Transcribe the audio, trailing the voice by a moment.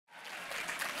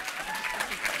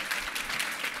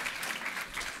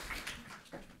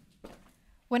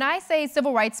When I say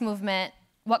civil rights movement,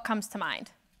 what comes to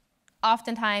mind?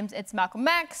 Oftentimes it's Malcolm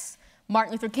X,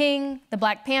 Martin Luther King, the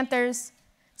Black Panthers.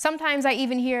 Sometimes I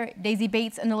even hear Daisy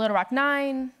Bates and the Little Rock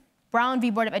Nine, Brown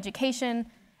v. Board of Education,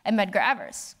 and Medgar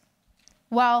Evers.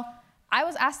 Well, I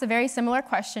was asked a very similar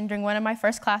question during one of my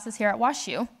first classes here at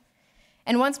WashU.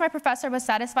 And once my professor was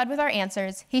satisfied with our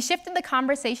answers, he shifted the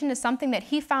conversation to something that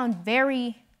he found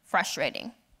very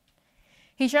frustrating.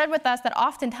 He shared with us that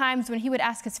oftentimes when he would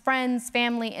ask his friends,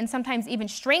 family, and sometimes even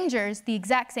strangers the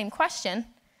exact same question,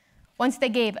 once they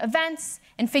gave events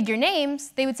and figure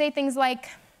names, they would say things like,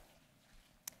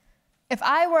 if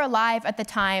I were alive at the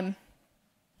time,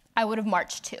 I would have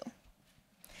marched too.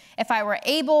 If I were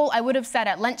able, I would have sat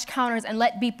at lunch counters and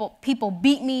let people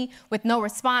beat me with no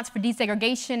response for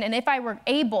desegregation. And if I were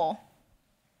able,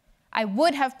 I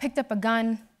would have picked up a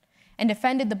gun and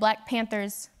defended the Black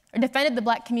Panthers, or defended the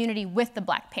Black community with the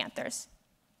Black Panthers.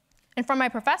 And from my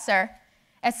professor,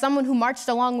 as someone who marched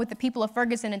along with the people of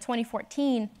Ferguson in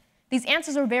 2014, these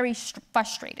answers were very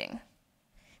frustrating.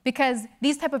 Because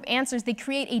these type of answers, they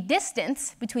create a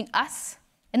distance between us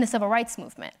and the civil rights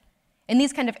movement. And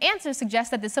these kind of answers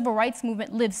suggest that the civil rights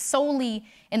movement lives solely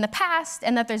in the past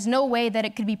and that there's no way that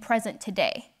it could be present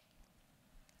today.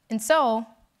 And so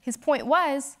his point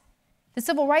was, the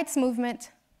civil rights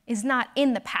movement is not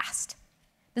in the past.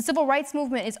 The civil rights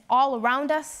movement is all around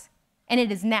us, and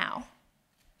it is now.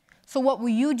 So what will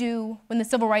you do when the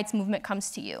civil rights movement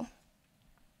comes to you?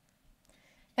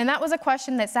 And that was a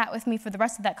question that sat with me for the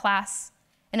rest of that class,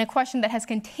 and a question that has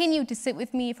continued to sit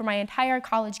with me for my entire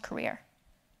college career.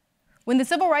 When the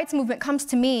civil rights movement comes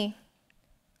to me,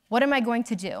 what am I going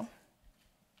to do?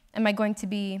 Am I going to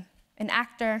be an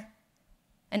actor,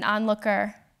 an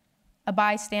onlooker, a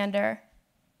bystander?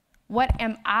 What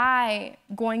am I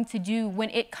going to do when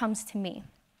it comes to me?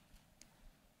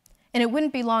 And it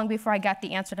wouldn't be long before I got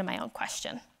the answer to my own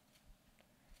question.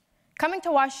 Coming to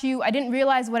WashU, I didn't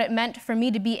realize what it meant for me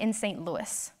to be in St.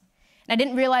 Louis. And I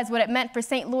didn't realize what it meant for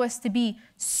St. Louis to be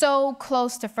so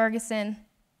close to Ferguson.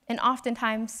 And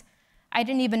oftentimes, I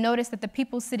didn't even notice that the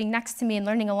people sitting next to me and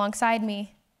learning alongside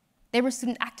me, they were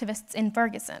student activists in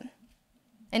Ferguson.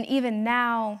 And even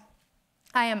now,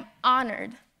 I am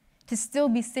honored to still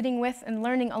be sitting with and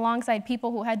learning alongside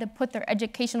people who had to put their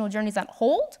educational journeys on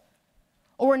hold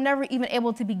or were never even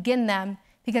able to begin them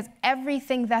because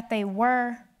everything that they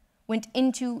were went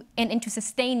into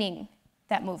sustaining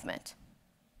that movement.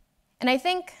 And I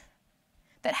think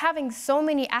that having so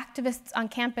many activists on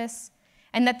campus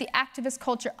and that the activist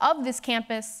culture of this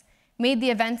campus made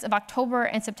the events of October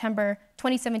and September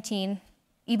 2017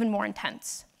 even more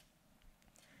intense.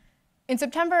 In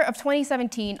September of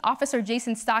 2017, Officer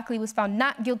Jason Stockley was found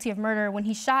not guilty of murder when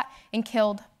he shot and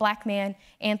killed Black man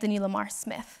Anthony Lamar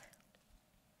Smith.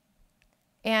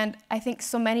 And I think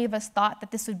so many of us thought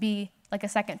that this would be like a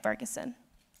second Ferguson.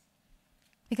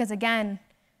 Because again,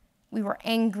 we were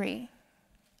angry,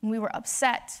 and we were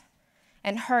upset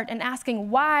and hurt and asking,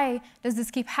 why does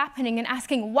this keep happening? And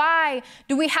asking, why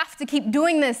do we have to keep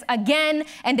doing this again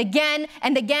and again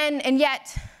and again? And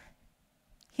yet,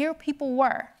 here people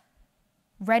were,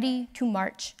 ready to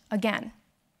march again.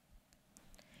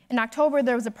 In October,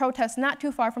 there was a protest not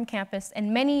too far from campus,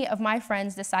 and many of my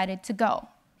friends decided to go.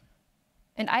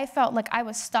 And I felt like I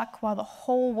was stuck while the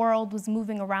whole world was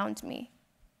moving around me.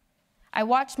 I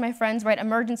watched my friends write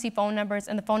emergency phone numbers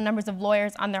and the phone numbers of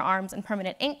lawyers on their arms in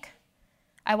permanent ink.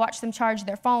 I watched them charge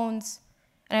their phones,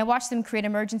 and I watched them create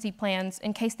emergency plans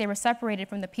in case they were separated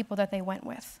from the people that they went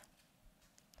with.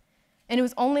 And it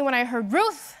was only when I heard,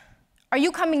 "Ruth, are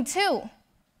you coming too?"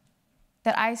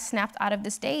 that I snapped out of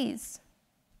this daze.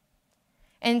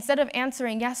 And instead of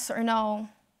answering yes or no,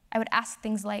 I would ask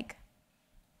things like,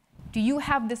 do you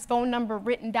have this phone number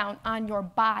written down on your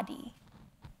body?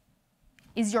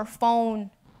 Is your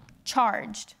phone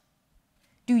charged?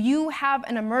 Do you have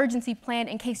an emergency plan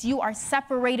in case you are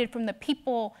separated from the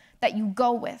people that you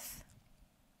go with?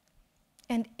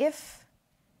 And if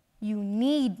you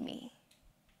need me,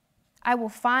 I will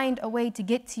find a way to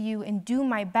get to you and do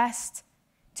my best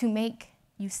to make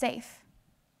you safe.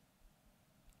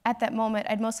 At that moment,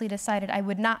 I'd mostly decided I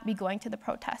would not be going to the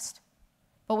protest,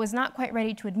 but was not quite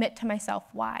ready to admit to myself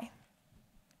why.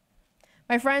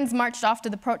 My friends marched off to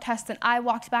the protest, and I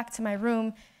walked back to my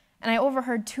room, and I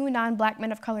overheard two non-Black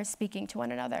men of color speaking to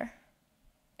one another.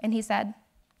 And he said,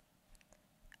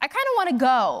 "I kind of want to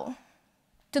go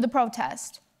to the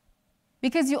protest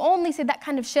because you only say that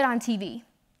kind of shit on TV."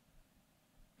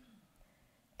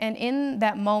 And in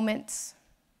that moment,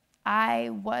 I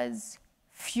was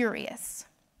furious.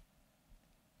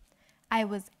 I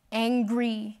was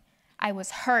angry, I was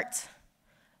hurt,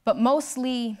 but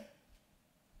mostly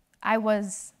I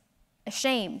was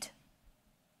ashamed.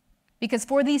 Because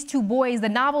for these two boys, the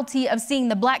novelty of seeing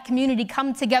the Black community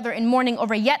come together in mourning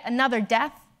over yet another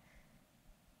death,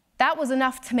 that was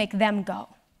enough to make them go.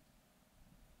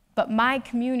 But my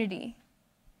community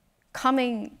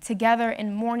coming together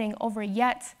in mourning over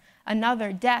yet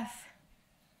another death,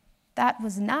 that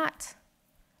was not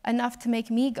enough to make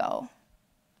me go,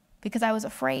 because I was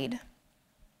afraid.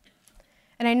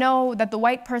 And I know that the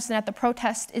white person at the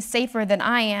protest is safer than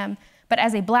I am, but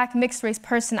as a Black mixed-race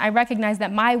person, I recognize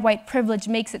that my white privilege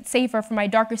makes it safer for my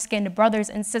darker-skinned brothers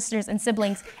and sisters and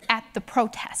siblings at the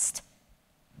protest.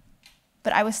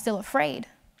 But I was still afraid.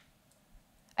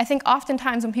 I think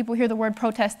oftentimes when people hear the word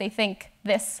protest, they think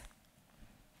this.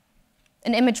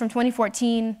 An image from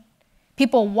 2014,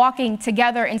 people walking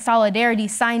together in solidarity,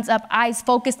 signs up, eyes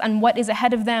focused on what is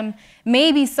ahead of them.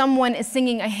 Maybe someone is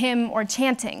singing a hymn or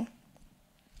chanting.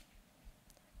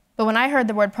 But when I heard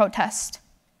the word protest,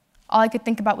 all I could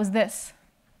think about was this.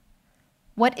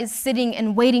 What is sitting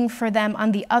and waiting for them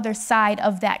on the other side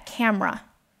of that camera?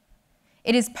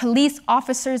 It is police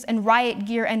officers in riot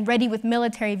gear and ready with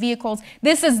military vehicles.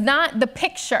 This is not the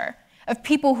picture of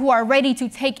people who are ready to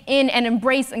take in and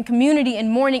embrace in community in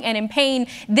mourning and in pain.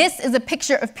 This is a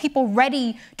picture of people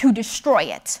ready to destroy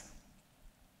it.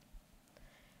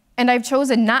 And I've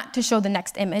chosen not to show the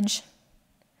next image.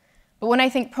 But when I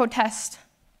think protest,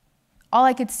 all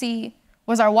I could see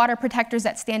was our water protectors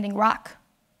at Standing Rock,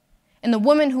 and the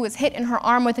woman who was hit in her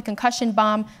arm with a concussion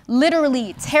bomb,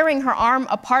 literally tearing her arm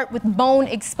apart with bone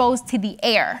exposed to the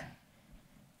air.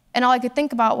 And all I could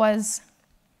think about was,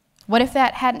 what if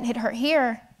that hadn't hit her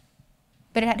here,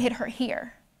 but it had hit her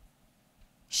here?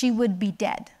 She would be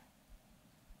dead.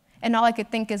 And all I could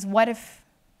think is, what if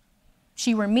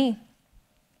she were me?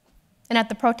 And at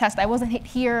the protest, I wasn't hit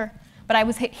here, but I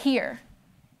was hit here.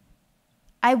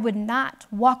 I would not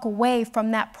walk away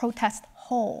from that protest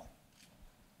whole.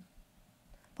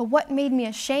 But what made me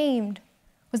ashamed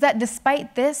was that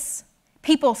despite this,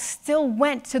 people still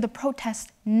went to the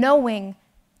protest knowing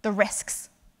the risks.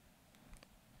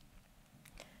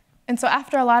 And so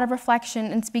after a lot of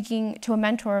reflection and speaking to a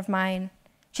mentor of mine,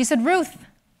 she said, Ruth,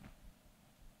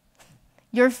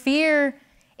 your fear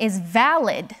is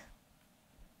valid.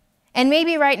 And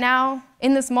maybe right now,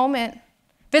 in this moment,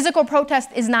 physical protest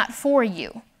is not for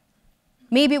you.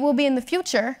 Maybe it will be in the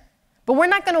future, but we're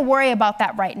not going to worry about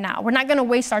that right now. We're not going to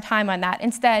waste our time on that.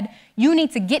 Instead, you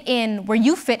need to get in where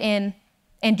you fit in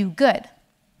and do good.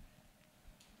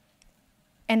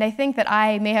 And I think that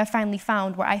I may have finally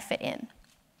found where I fit in.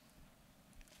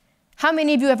 How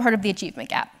many of you have heard of the achievement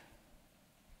gap?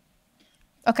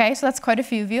 Okay, so that's quite a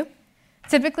few of you.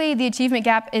 Typically, the achievement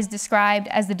gap is described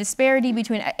as the disparity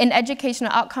between in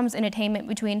educational outcomes and attainment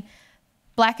between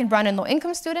Black and brown and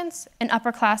low-income students and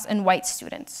upper class and white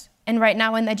students. And right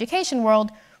now in the education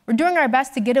world, we're doing our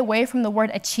best to get away from the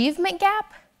word achievement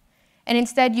gap and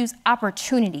instead use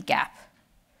opportunity gap.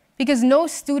 Because no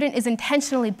student is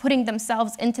intentionally putting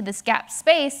themselves into this gap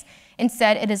space.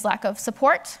 Instead, it is lack of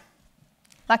support,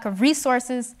 lack of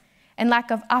resources, and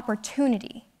lack of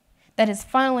opportunity that is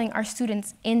funneling our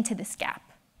students into this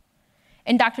gap.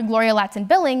 And Dr. Gloria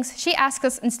Latson-Billings, she asks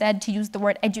us instead to use the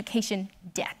word education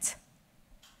debt.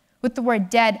 With the word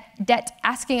debt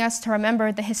asking us to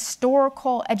remember the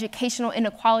historical educational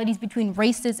inequalities between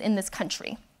races in this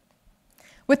country.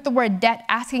 With the word debt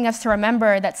asking us to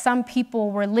remember that some people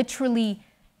were literally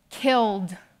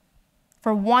killed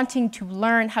for wanting to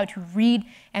learn how to read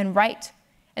and write.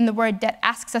 And the word debt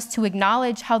asks us to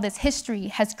acknowledge how this history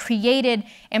has created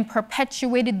and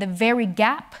perpetuated the very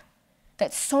gap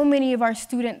that so many of our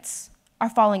students are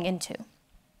falling into.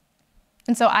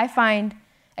 And so I find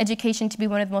education to be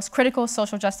one of the most critical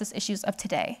social justice issues of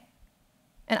today.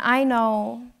 And I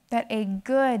know that a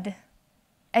good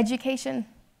education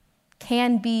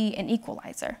can be an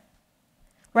equalizer.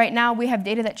 Right now, we have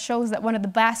data that shows that one of the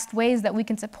best ways that we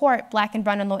can support Black and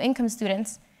brown and low-income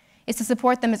students is to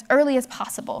support them as early as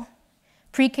possible,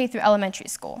 pre-K through elementary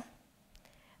school.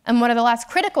 And one of the last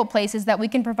critical places that we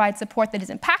can provide support that is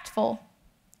impactful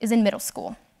is in middle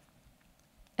school.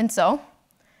 And so,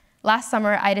 last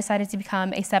summer, I decided to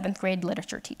become a 7th grade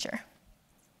literature teacher.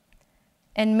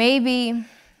 And maybe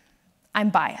I'm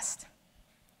biased,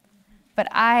 but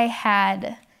I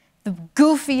had the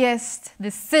goofiest,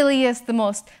 the silliest, the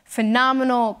most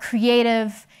phenomenal,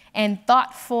 creative, and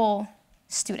thoughtful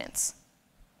students.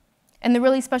 And the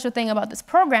really special thing about this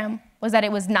program was that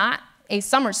it was not a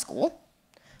summer school,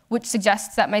 which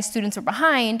suggests that my students were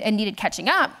behind and needed catching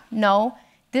up. No,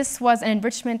 this was an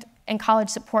enrichment and college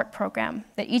support program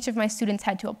that each of my students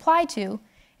had to apply to,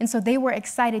 and so they were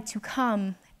excited to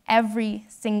come every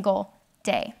single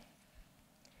day.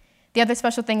 The other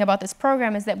special thing about this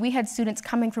program is that we had students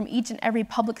coming from each and every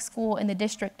public school in the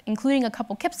district, including a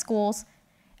couple KIPP schools,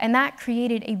 and that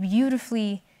created a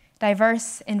beautifully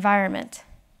diverse environment.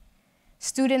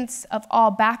 Students of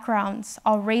all backgrounds,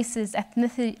 all races,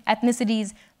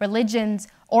 ethnicities, religions,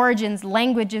 origins,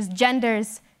 languages,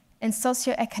 genders, and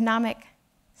socioeconomic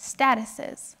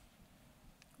statuses.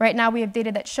 Right now, we have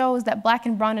data that shows that Black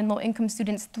and brown and low-income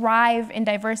students thrive in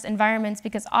diverse environments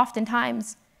because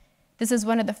oftentimes, this is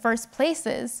one of the first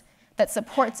places that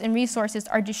supports and resources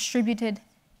are distributed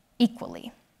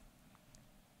equally.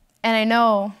 And I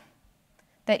know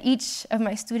that each of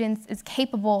my students is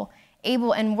capable,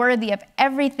 able, and worthy of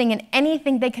everything and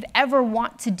anything they could ever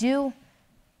want to do,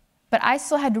 but I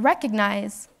still had to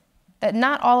recognize that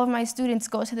not all of my students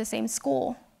go to the same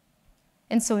school,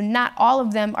 and so not all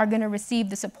of them are going to receive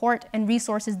the support and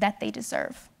resources that they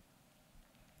deserve.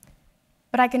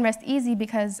 But I can rest easy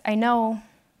because I know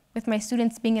with my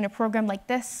students being in a program like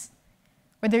this,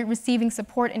 where they're receiving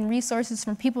support and resources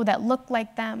from people that look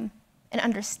like them and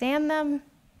understand them,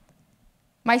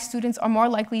 my students are more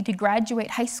likely to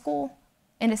graduate high school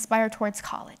and aspire towards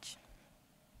college.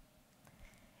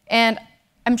 And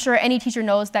I'm sure any teacher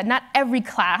knows that not every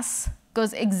class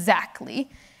goes exactly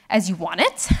as you want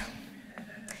it.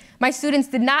 My students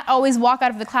did not always walk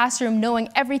out of the classroom knowing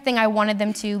everything I wanted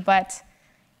them to, but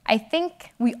I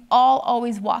think we all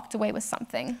always walked away with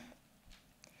something.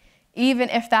 Even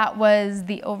if that was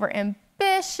the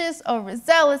overambitious,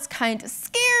 overzealous, kind of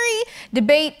scary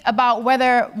debate about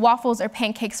whether waffles or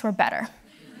pancakes were better.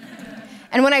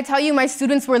 And when I tell you my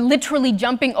students were literally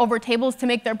jumping over tables to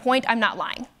make their point, I'm not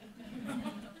lying.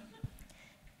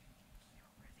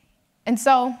 And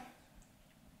so,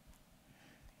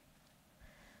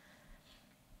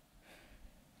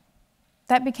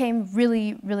 that became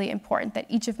really, really important that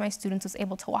each of my students was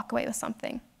able to walk away with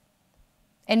something.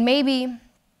 And maybe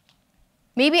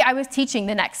I was teaching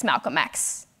the next Malcolm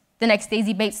X, the next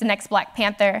Daisy Bates, the next Black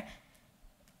Panther,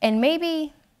 and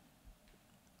maybe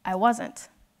I wasn't.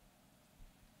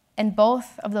 And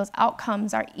both of those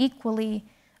outcomes are equally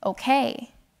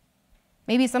okay.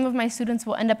 Maybe some of my students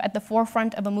will end up at the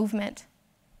forefront of a movement.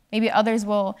 Maybe others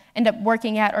will end up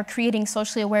working at or creating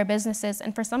socially aware businesses.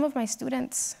 And for some of my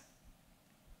students,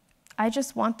 I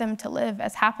just want them to live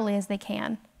as happily as they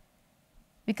can,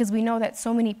 because we know that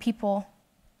so many people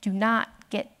do not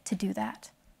get to do that.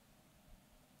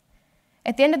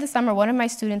 At the end of the summer, one of my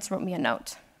students wrote me a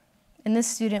note. And this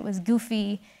student was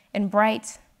goofy and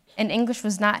bright, and English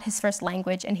was not his first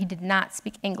language, and he did not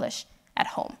speak English at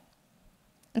home.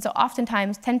 And so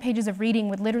oftentimes, 10 pages of reading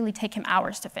would literally take him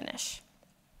hours to finish.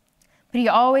 But he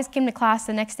always came to class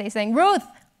the next day saying, "Ruth,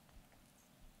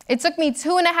 it took me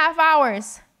 2.5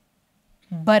 hours,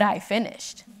 but I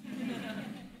finished."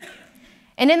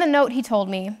 And in the note, he told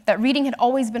me that reading had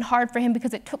always been hard for him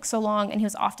because it took so long and he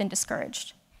was often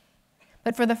discouraged.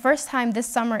 But for the first time this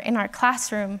summer in our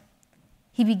classroom,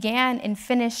 he began and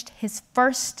finished his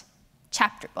first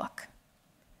chapter book.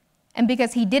 And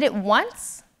because he did it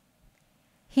once,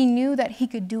 he knew that he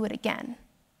could do it again.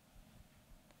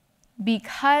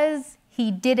 Because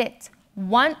he did it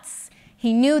once,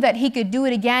 he knew that he could do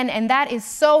it again, and that is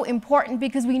so important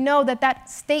because we know that that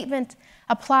statement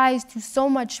applies to so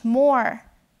much more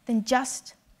than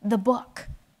just the book.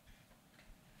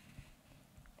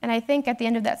 And I think at the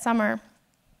end of that summer,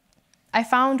 I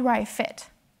found where I fit,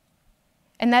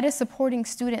 and that is supporting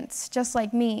students just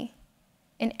like me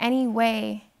in any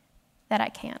way that I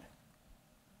can.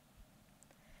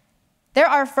 There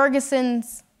are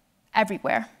Fergusons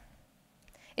everywhere.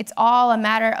 It's all a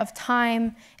matter of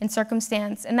time and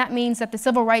circumstance, and that means that the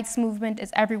civil rights movement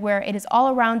is everywhere. It is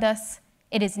all around us.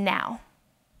 It is now.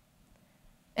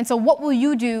 And so what will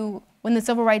you do when the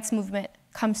civil rights movement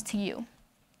comes to you?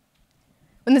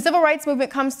 When the civil rights movement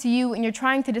comes to you and you're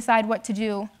trying to decide what to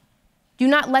do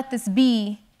not let this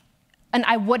be an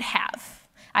I would have,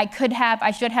 I could have, I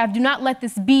should have. Do not let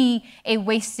this be a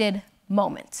wasted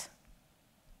moment.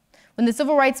 When the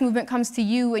civil rights movement comes to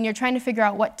you and you're trying to figure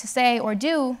out what to say or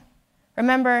do,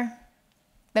 remember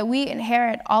that we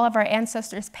inherit all of our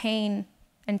ancestors' pain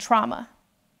and trauma,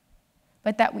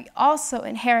 but that we also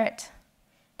inherit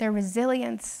their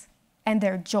resilience and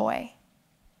their joy.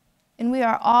 And we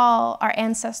are all our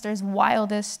ancestors'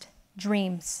 wildest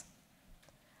dreams.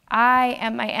 I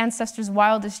am my ancestors'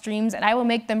 wildest dreams, and I will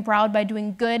make them proud by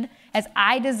doing good as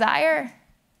I desire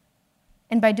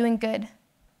and by doing good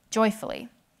joyfully.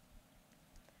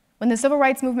 When the civil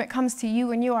rights movement comes to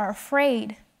you and you are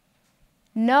afraid,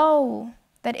 know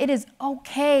that it is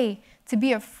okay to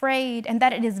be afraid and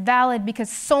that it is valid because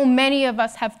so many of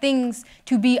us have things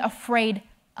to be afraid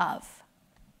of.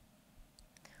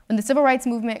 When the civil rights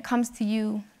movement comes to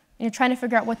you and you're trying to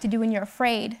figure out what to do and you're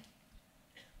afraid,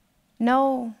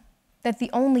 know that the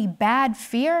only bad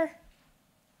fear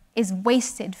is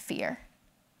wasted fear.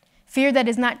 Fear that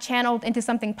is not channeled into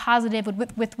something positive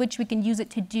with which we can use it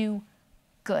to do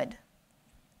good.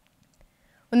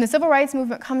 When the civil rights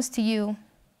movement comes to you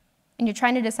and you're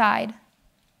trying to decide,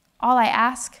 all I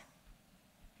ask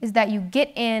is that you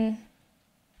get in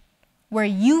where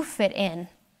you fit in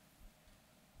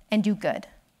and do good.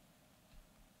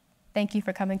 Thank you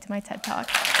for coming to my TED Talk.